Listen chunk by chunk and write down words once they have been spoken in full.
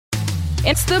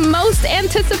It's the most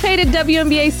anticipated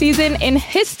WNBA season in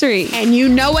history. And you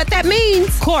know what that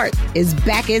means. Court is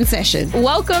back in session.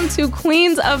 Welcome to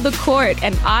Queens of the Court,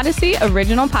 an Odyssey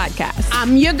original podcast.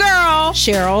 I'm your girl,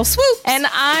 Cheryl Swoop. And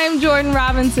I'm Jordan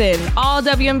Robinson. All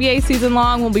WNBA season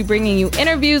long, we'll be bringing you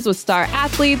interviews with star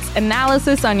athletes,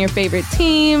 analysis on your favorite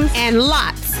teams, and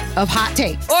lots of hot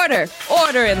takes.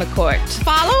 Order in the court.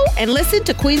 Follow and listen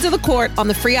to Queens of the Court on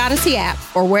the free Odyssey app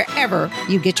or wherever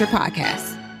you get your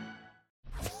podcasts.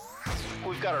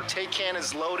 Got our take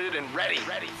cannons loaded and ready.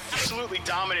 Absolutely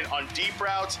dominant on deep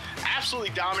routes. Absolutely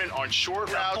dominant on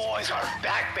short routes. The boys are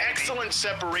back, baby. Excellent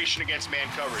separation against man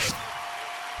coverage.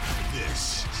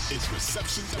 This is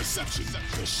Reception,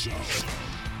 the show.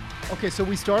 Okay, so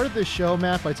we started this show,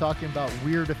 Matt, by talking about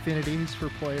weird affinities for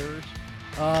players.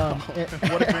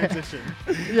 What a transition.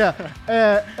 Yeah,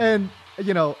 and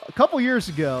you know, a couple years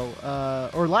ago,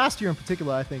 or last year in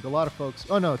particular, I think a lot of folks.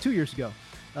 2 years ago.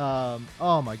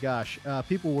 Oh my gosh.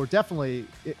 People were definitely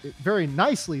very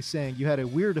nicely saying you had a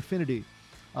weird affinity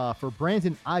for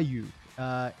Brandon Aiyuk.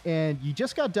 And you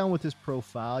just got done with his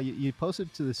profile. You posted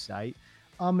it to the site.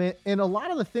 And a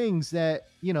lot of the things that,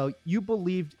 you know, you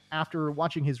believed after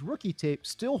watching his rookie tape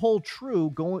still hold true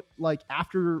going like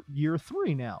after year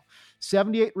 3 now.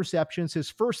 78 receptions, his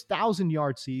first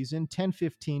 1,000-yard season,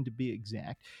 10-15 to be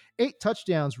exact. 8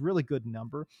 touchdowns, really good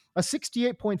number. A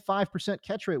 68.5%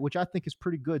 catch rate, which I think is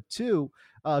pretty good too,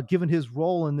 given his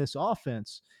role in this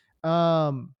offense.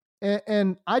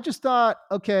 And I just thought,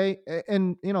 okay,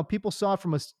 and you know, people saw it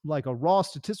from a raw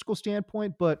statistical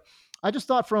standpoint, but I just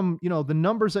thought from, you know, the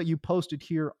numbers that you posted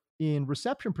here in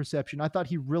reception perception, I thought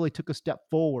he really took a step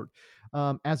forward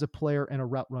as a player and a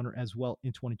route runner as well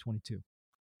in 2022.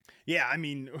 Yeah, I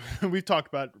mean, we've talked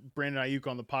about Brandon Aiyuk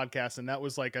on the podcast, and that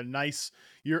was like a nice.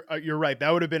 You're right.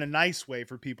 That would have been a nice way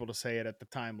for people to say it at the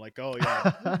time. Like, oh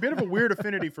yeah, a bit of a weird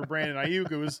affinity for Brandon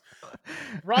Aiyuk. It was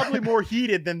probably more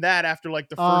heated than that after like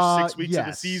the first 6 weeks of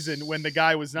the season when the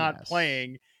guy was not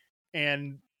playing.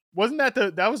 And wasn't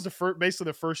that that was the first,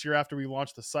 basically the first year after we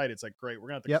launched the site? It's like, great, we're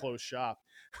gonna have to close shop.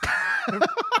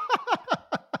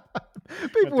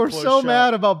 People were so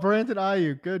mad about Brandon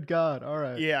Aiyuk. Good God. All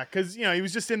right. Yeah. Cause you know, he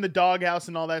was just in the doghouse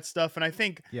and all that stuff. And I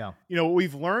think, you know, what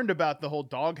we've learned about the whole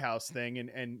doghouse thing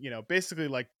and, you know, basically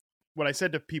like what I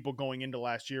said to people going into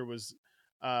last year was,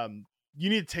 you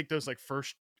need to take those like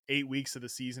first 8 weeks of the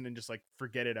season and just like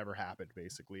forget it ever happened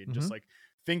basically. And just like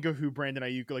think of who Brandon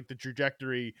Aiyuk, like the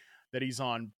trajectory that he's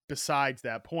on besides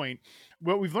that point.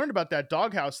 What we've learned about that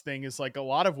doghouse thing is like a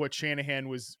lot of what Shanahan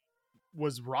was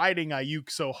riding Aiyuk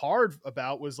so hard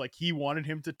about was like he wanted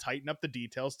him to tighten up the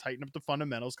details, tighten up the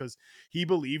fundamentals, because he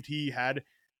believed he had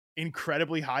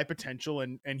incredibly high potential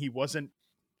and he wasn't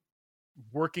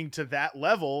working to that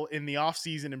level in the off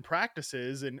season and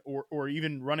practices and or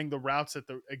even running the routes at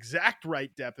the exact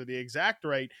right depth or the exact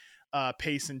right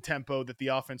pace and tempo that the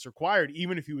offense required.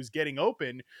 Even if he was getting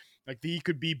open, like he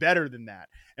could be better than that.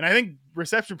 And I think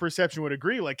reception perception would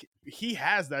agree. Like he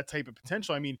has that type of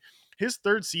potential. I mean, his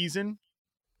third season,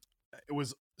 it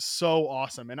was so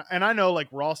awesome. And I know like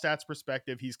raw stats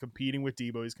perspective, he's competing with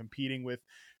Debo, he's competing with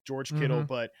George Kittle,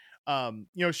 but you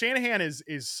know, Shanahan is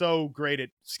so great at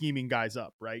scheming guys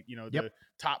up, right? You know, the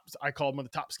top, I call him one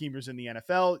of the top schemers in the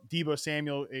NFL. Debo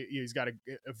Samuel, he's got a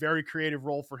very creative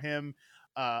role for him.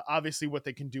 Obviously what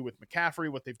they can do with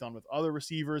McCaffrey, what they've done with other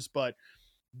receivers, but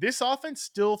this offense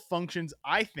still functions,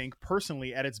 I think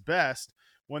personally, at its best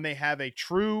when they have a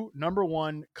true number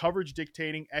one coverage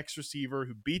dictating X receiver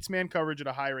who beats man coverage at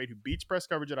a high rate, who beats press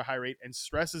coverage at a high rate and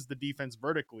stresses the defense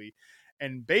vertically.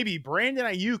 And baby, Brandon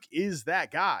Aiyuk is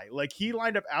that guy. Like he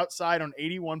lined up outside on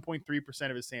 81.3%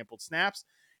 of his sampled snaps.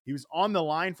 He was on the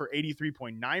line for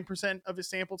 83.9% of his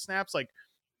sampled snaps. Like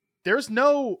there's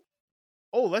no,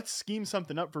 oh, let's scheme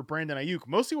something up for Brandon Aiyuk.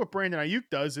 Mostly what Brandon Aiyuk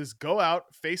does is go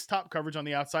out, face top coverage on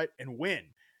the outside and win.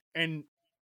 And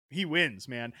he wins,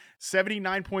 man.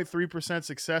 79.3%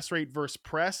 success rate versus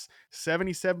press,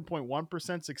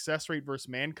 77.1% success rate versus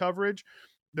man coverage.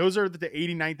 Those are the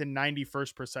 89th and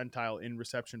 91st percentile in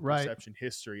reception perception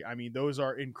history. I mean, those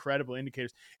are incredible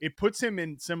indicators. It puts him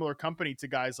in similar company to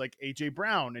guys like A.J.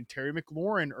 Brown and Terry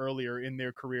McLaurin earlier in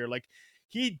their career. Like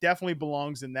he definitely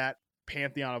belongs in that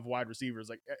pantheon of wide receivers.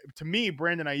 Like to me,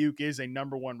 Brandon Aiyuk is a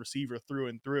number one receiver through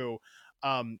and through.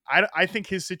 I think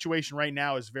his situation right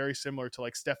now is very similar to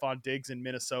like Stephon Diggs in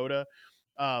Minnesota.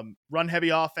 Run heavy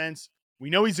offense.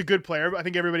 We know he's a good player. I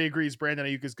think everybody agrees Brandon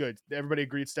Aiyuk is good. Everybody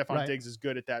agreed Stephon Diggs is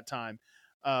good at that time.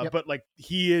 But like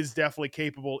he is definitely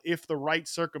capable if the right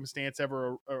circumstance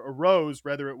ever arose,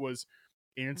 whether it was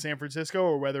in San Francisco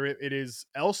or whether it is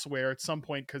elsewhere at some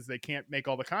point because they can't make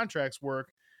all the contracts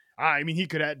work. I mean, he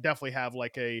could definitely have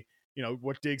like a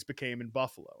what Diggs became in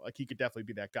Buffalo. Like, he could definitely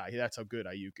be that guy. That's how good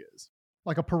Aiyuk is.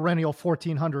 Like a perennial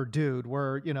 1,400 dude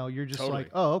where, you're just Totally.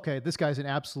 like, oh, okay, this guy's an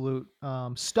absolute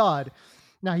stud.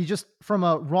 Now, he just, from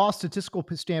a raw statistical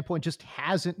standpoint, just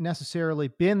hasn't necessarily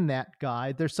been that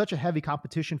guy. There's such a heavy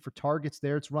competition for targets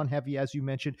there. It's run heavy, as you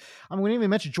mentioned. I'm going to even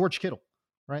mention George Kittle,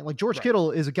 right? Like, George Kittle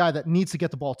is a guy that needs to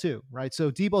get the ball too, right? So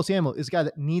Deebo Samuel is a guy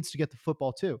that needs to get the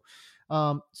football too.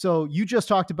 So you just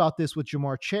talked about this with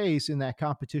Jamar Chase in that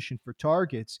competition for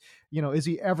targets. Is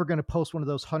he ever going to post one of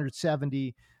those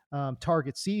 170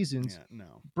 target seasons? Yeah,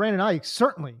 no. Brandon Aiyuk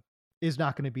certainly is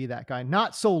not going to be that guy.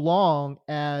 Not so long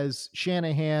as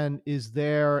Shanahan is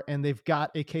there and they've got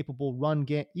a capable run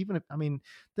game.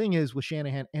 Thing is with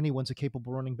Shanahan, anyone's a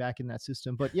capable running back in that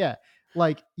system. But yeah,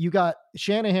 like, you got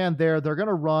Shanahan there. They're going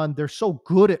to run. They're so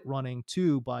good at running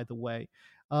too, by the way.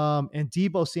 And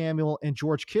Deebo Samuel and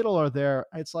George Kittle are there.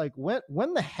 It's like,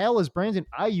 when the hell is Brandon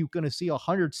Aiyuk going to see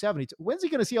 170? When's he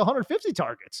going to see 150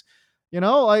 targets? It's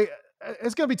going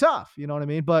to be tough. You know what I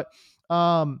mean? But,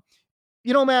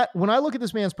 Matt, when I look at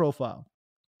this man's profile,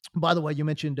 by the way, you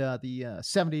mentioned the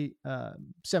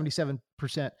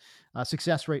 77%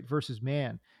 success rate versus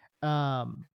man.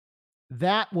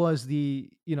 That was the,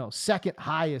 second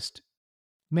highest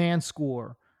man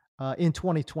score in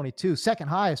 2022, second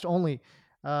highest only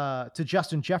to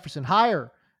Justin Jefferson,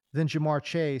 higher than Jamar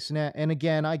Chase. And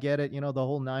again, I get it. The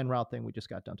whole 9 route thing, we just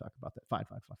got done talking about that. Fine.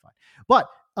 But,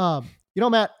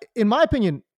 Matt, in my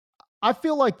opinion, I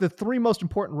feel like the 3 most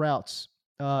important routes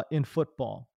in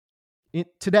football,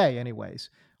 today anyways,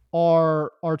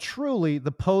 are truly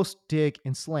the post, dig,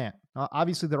 and slant.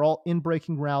 Obviously, they're all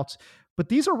in-breaking routes, but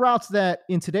these are routes that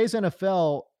in today's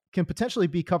NFL can potentially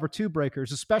be cover 2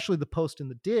 breakers, especially the post and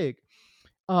the dig.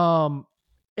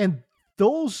 And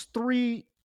those 3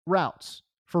 routes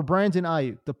for Brandon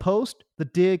Aiyuk, the post, the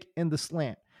dig, and the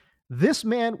slant, this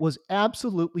man was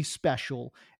absolutely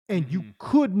special, and you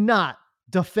could not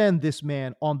defend this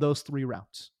man on those 3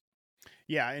 routes.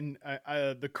 Yeah, and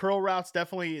the curl route's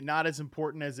definitely not as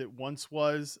important as it once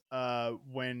was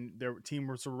when their team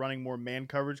was running more man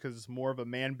coverage, because it's more of a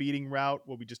man-beating route,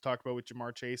 what we just talked about with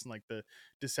Jamar Chase and like the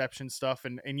deception stuff.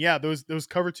 And yeah, those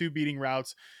cover 2 beating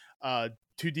routes,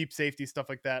 2 deep safety, stuff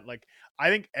like that. Like, I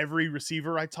think every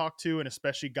receiver I talk to, and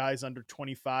especially guys under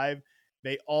 25,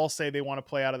 they all say they want to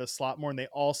play out of the slot more. And they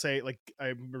all say, like, I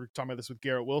remember talking about this with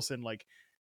Garrett Wilson, like,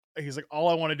 he's like, all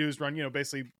I want to do is run,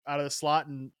 basically out of the slot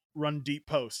and run deep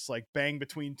posts, like bang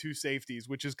between 2 safeties,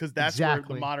 which is because that's where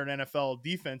the modern NFL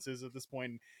defense is at this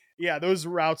point. Yeah, those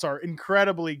routes are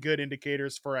incredibly good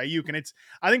indicators for Aiyuk. And it's,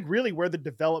 I think, really where the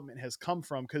development has come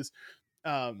from, because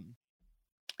I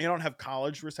don't have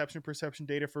college reception perception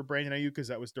data for Brandon Aiyuk, because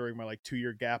that was during my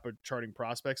 2-year gap of charting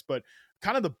prospects. But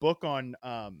kind of the book on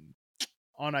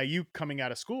Aiyuk coming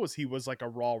out of school was he was like a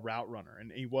raw route runner,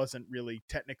 and he wasn't really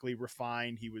technically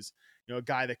refined. He was, a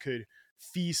guy that could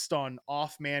feast on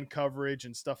off man coverage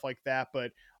and stuff like that.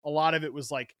 But a lot of it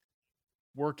was like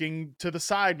working to the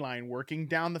sideline, working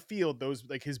down the field, those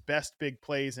like his best big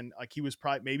plays. And like, he was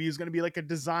maybe he was going to be like a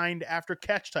designed after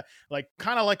catch type, like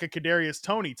kind of like a Kadarius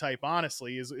Toney type,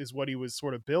 honestly, is what he was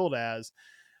sort of billed as.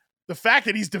 The fact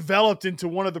that he's developed into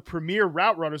one of the premier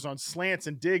route runners on slants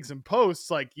and digs and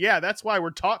posts, like, yeah, that's why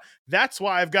that's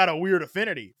why I've got a weird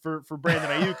affinity for Brandon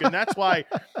Aiyuk. And that's why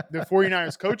the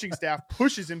 49ers coaching staff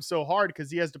pushes him so hard,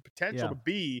 because he has the potential to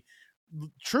be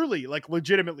truly, like,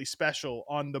 legitimately special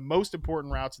on the most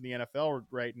important routes in the NFL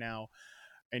right now.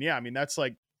 And yeah, I mean, that's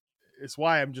like, it's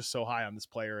why I'm just so high on this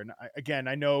player. And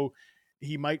I know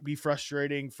he might be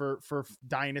frustrating for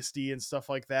dynasty and stuff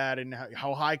like that. And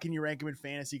how high can you rank him in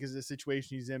fantasy because of the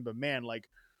situation he's in? But man, like,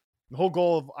 the whole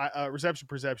goal of reception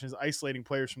perception is isolating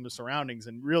players from the surroundings.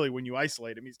 And really, when you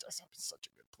isolate him, he's just such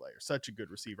a good player, such a good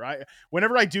receiver.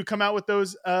 Whenever I do come out with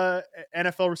those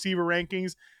NFL receiver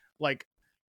rankings, like,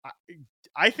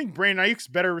 I think Brandon Aiyuk's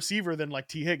a better receiver than like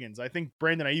T. Higgins. I think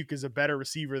Brandon Aiyuk is a better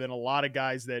receiver than a lot of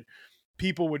guys that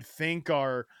people would think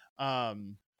are I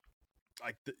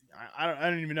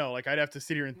don't even know. Like, I'd have to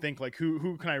sit here and think, like,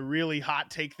 who can I really hot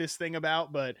take this thing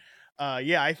about? But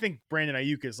yeah, I think Brandon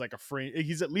Aiyuk is like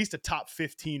he's at least a top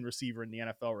 15 receiver in the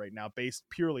NFL right now, based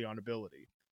purely on ability.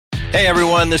 Hey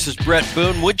everyone, this is Brett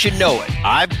Boone. Would you know it?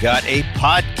 I've got a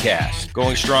podcast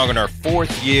going strong in our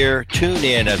 4th year. Tune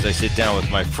in as I sit down with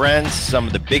my friends, some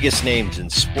of the biggest names in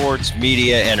sports,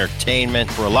 media, entertainment,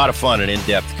 for a lot of fun and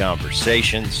in-depth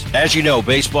conversations. As you know,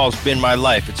 baseball's been my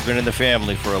life. It's been in the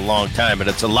family for a long time, but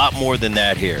it's a lot more than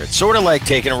that here. It's sort of like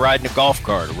taking a ride in a golf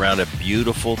cart around a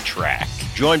beautiful track.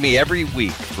 Join me every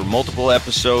week for multiple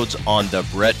episodes on the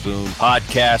Brett Boone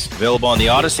Podcast, available on the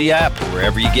Odyssey app or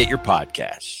wherever you get your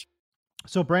podcasts.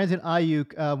 So Brandon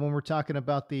Aiyuk, when we're talking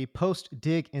about the post,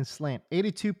 dig, and slant,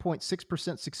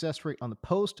 82.6% success rate on the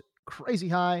post, crazy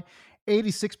high.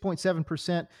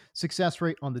 86.7% success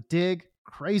rate on the dig,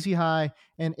 crazy high,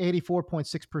 and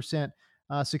 84.6%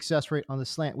 success rate on the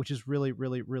slant, which is really,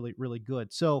 really, really, really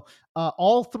good. So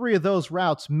all three of those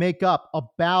routes make up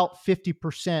about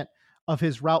 50% of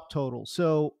his route total.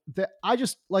 So I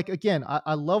just like, again,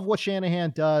 I love what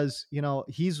Shanahan does. You know,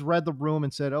 he's read the room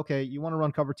and said, okay, you want to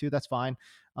run cover two, that's fine.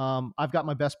 I've got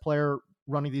my best player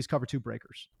running these cover two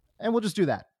breakers, and we'll just do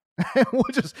that. and we'll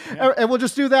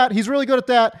just do that. He's really good at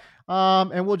that.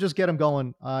 And we'll just get him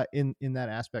going in that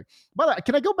aspect. By the way,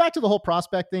 can I go back to the whole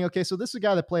prospect thing? Okay, so this is a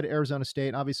guy that played at Arizona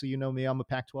State. Obviously, you know me, I'm a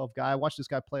Pac-12 guy. I watched this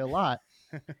guy play a lot.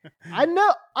 I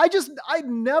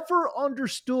never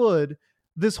understood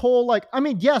this whole, like, I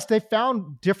mean, yes, they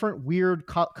found different weird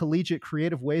collegiate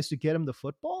creative ways to get him the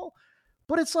football,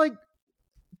 but it's like,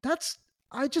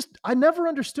 I never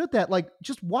understood that. Like,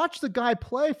 just watch the guy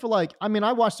play for, like, I mean,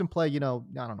 I watched him play, I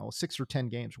don't know, 6 or 10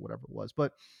 games or whatever it was,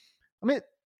 but I mean,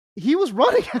 he was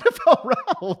running NFL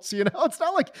routes, it's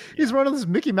not like he's running this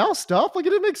Mickey Mouse stuff. Like,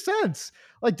 it didn't make sense.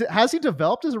 Like, has he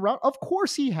developed as a route? Of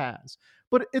course he has,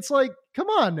 but it's like, come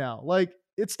on now. Like,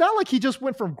 it's not like he just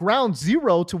went from ground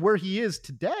zero to where he is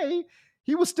today.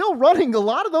 He was still running a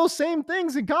lot of those same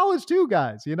things in college too,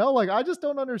 guys. Like, I just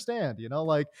don't understand,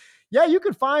 like, yeah, you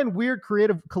can find weird,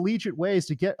 creative, collegiate ways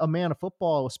to get a man a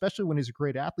football, especially when he's a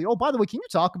great athlete. Oh, by the way, can you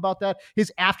talk about that?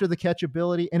 His after the catch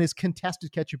ability and his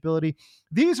contested catch ability.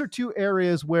 These are two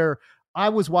areas where I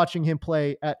was watching him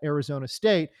play at Arizona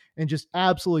State and just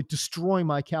absolutely destroying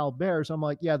my Cal Bears. I'm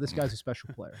like, yeah, this guy's a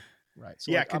special player. Right.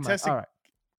 So yeah, like, all right.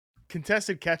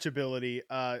 Contested catch ability.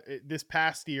 This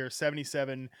past year,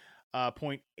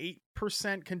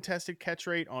 77.8% contested catch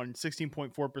rate on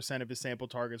 16.4% of his sample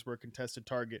targets were a contested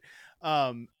target.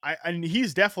 And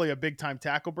he's definitely a big time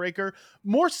tackle breaker.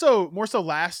 More so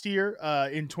last year,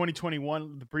 in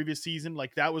 2021, the previous season,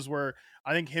 like that was where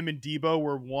I think him and Debo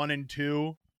were 1 and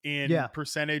 2 in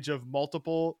percentage of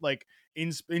multiple, like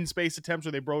in space attempts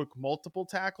where they broke multiple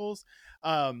tackles.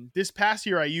 This past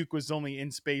year, Aiyuk was only in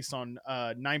space on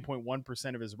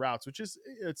 9.1% of his routes, which is,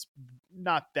 it's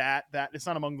not that it's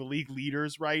not among the league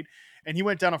leaders, right? And he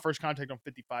went down on first contact on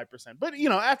 55%. But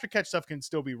after catch stuff can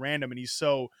still be random, and he's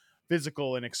so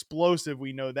physical and explosive.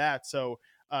 We know that. So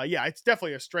yeah, it's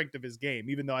definitely a strength of his game.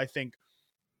 Even though I think,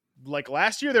 like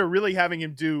last year, they're really having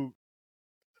him do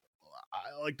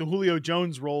like the Julio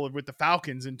Jones role with the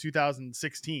Falcons in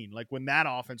 2016, like when that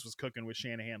offense was cooking with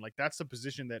Shanahan. Like, that's the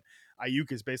position that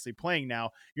Aiyuk is basically playing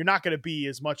now. You're not going to be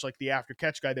as much like the after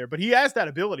catch guy there, but he has that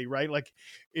ability, right? Like,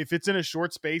 if it's in a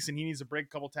short space and he needs to break a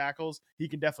couple tackles, he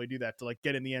can definitely do that to like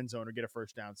get in the end zone or get a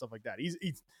first down, stuff like that. He's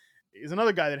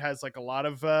another guy that has like a lot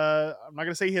of, I'm not going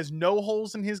to say he has no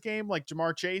holes in his game like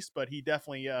Jamar Chase, but he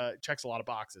definitely checks a lot of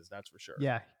boxes. That's for sure.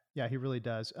 Yeah, he really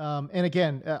does. And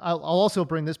again, I'll also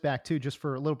bring this back too, just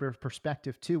for a little bit of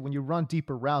perspective too. When you run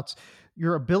deeper routes,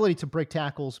 your ability to break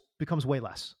tackles becomes way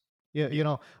less.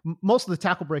 Yeah, most of the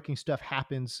tackle breaking stuff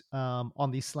happens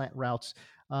on these slant routes,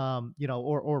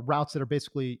 or routes that are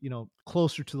basically,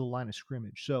 closer to the line of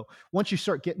scrimmage. So once you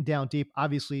start getting down deep,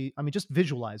 obviously, I mean, just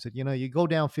visualize it. You go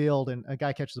downfield and a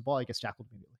guy catches the ball, he gets tackled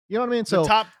immediately. You know what I mean? So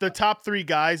the top 3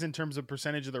 guys in terms of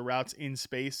percentage of the routes in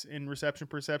space in reception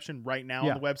perception right now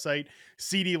on the website: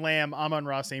 CeeDee Lamb,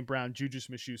 Amon-Ra St. Brown, Juju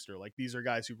Smith-Schuster. Like, these are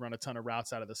guys who run a ton of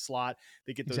routes out of the slot.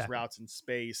 They get those routes in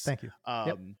space. Thank you.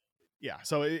 Yeah,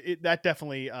 so that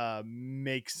definitely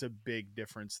makes a big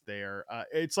difference there.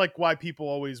 It's like why people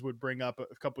always would bring up a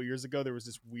couple years ago, there was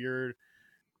this weird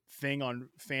thing on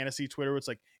fantasy Twitter where it's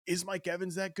like, is Mike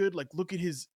Evans that good? Like, look at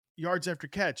his yards after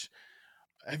catch.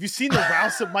 Have you seen the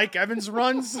routes that Mike Evans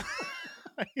runs?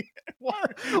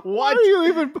 Why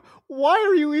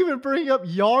are you even bringing up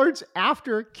yards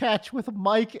after catch with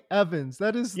Mike Evans?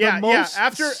 That is the most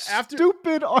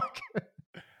stupid argument.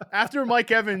 After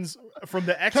Mike Evans from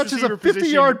the X catches a receiver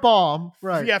 50-yard bomb,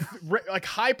 right? Yeah, like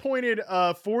high pointed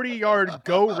 40-yard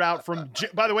go route from.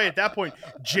 By the way, at that point,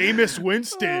 Jameis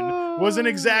Winston wasn't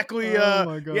exactly.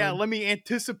 Let me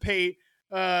anticipate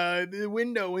the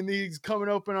window when he's coming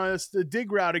open on us the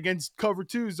dig route against cover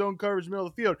 2 zone coverage middle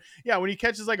of the field. Yeah, when he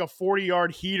catches like a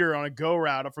 40-yard heater on a go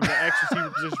route from the X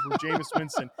receiver position from Jameis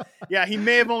Winston. Yeah, he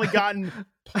may have only gotten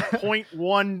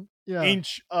 0.1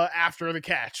 inch after the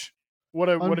catch. What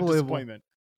a disappointment.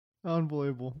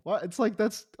 Unbelievable. Well, it's like,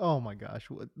 that's, oh my gosh,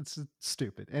 it's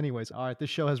stupid. Anyways, all right, this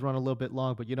show has run a little bit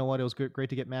long, but you know what? It was great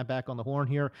to get Matt back on the horn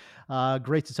here.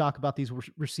 Great to talk about these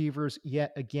receivers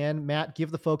yet again. Matt,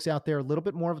 give the folks out there a little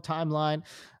bit more of a timeline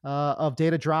of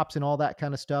data drops and all that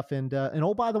kind of stuff. And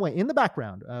oh, by the way, in the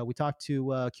background, we talked to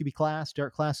QB Class,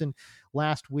 Derek Klassen,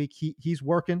 last week. He's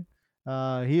working.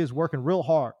 He is working real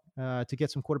hard to get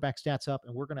some quarterback stats up,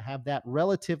 and we're going to have that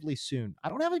relatively soon. I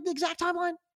don't have an exact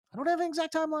timeline. We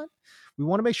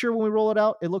want to make sure when we roll it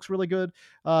out, it looks really good.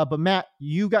 But Matt,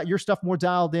 you got your stuff more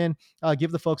dialed in. Give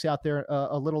the folks out there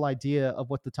a little idea of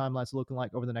what the timeline's looking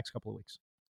like over the next couple of weeks.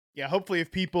 Yeah, hopefully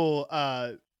if people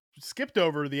skipped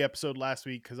over the episode last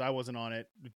week because I wasn't on it,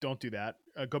 don't do that.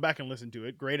 Go back and listen to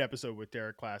it. Great episode with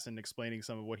Derek Klassen explaining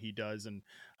some of what he does and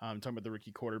talking about the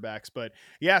rookie quarterbacks. But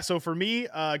yeah, so for me,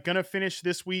 gonna finish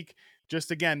this week.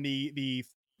 Just again, the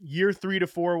year 3 to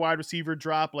 4 wide receiver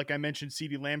drop. Like I mentioned,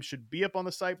 CeeDee Lamb should be up on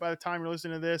the site by the time you're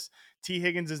listening to this. T.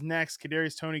 Higgins is next.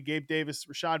 Kadarius Toney, Gabe Davis,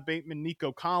 Rashad Bateman,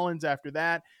 Nico Collins after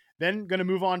that. Then going to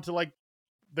move on to like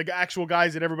the actual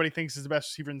guys that everybody thinks is the best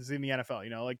receiver in the NFL.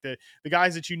 You know, like the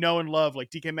guys that you know and love,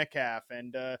 like DK Metcalf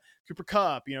and Cooper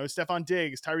Kupp, you know, Stephon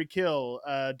Diggs, Tyreek Hill,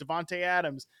 Devontae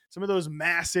Adams, some of those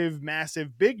massive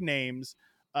big names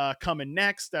coming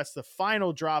next. That's the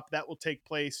final drop that will take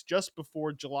place just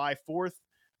before July 4th.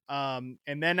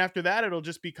 And then after that, it'll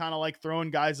just be kind of like throwing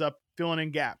guys up, filling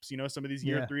in gaps, you know, some of these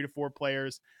year 3 to 4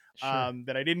 players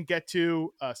that I didn't get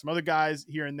to, some other guys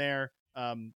here and there.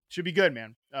 Should be good,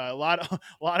 man. A lot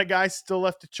of guys still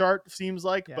left to chart, seems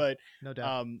like, but no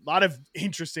doubt. A lot of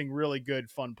interesting, really good,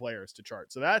 fun players to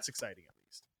chart. So that's exciting at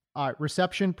least. All right,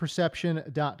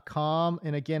 receptionperception.com.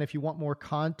 And again, if you want more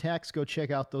context, go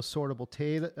check out those sortable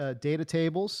data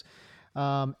tables.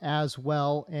 As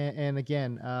well. And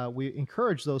again, we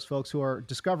encourage those folks who are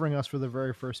discovering us for the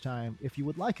very first time. If you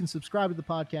would like and subscribe to the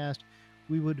podcast,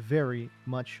 we would very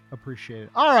much appreciate it.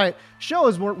 All right. Show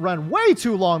has run way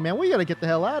too long, man. We got to get the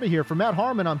hell out of here. For Matt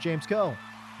Harmon, I'm James Coe.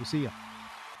 We'll see you.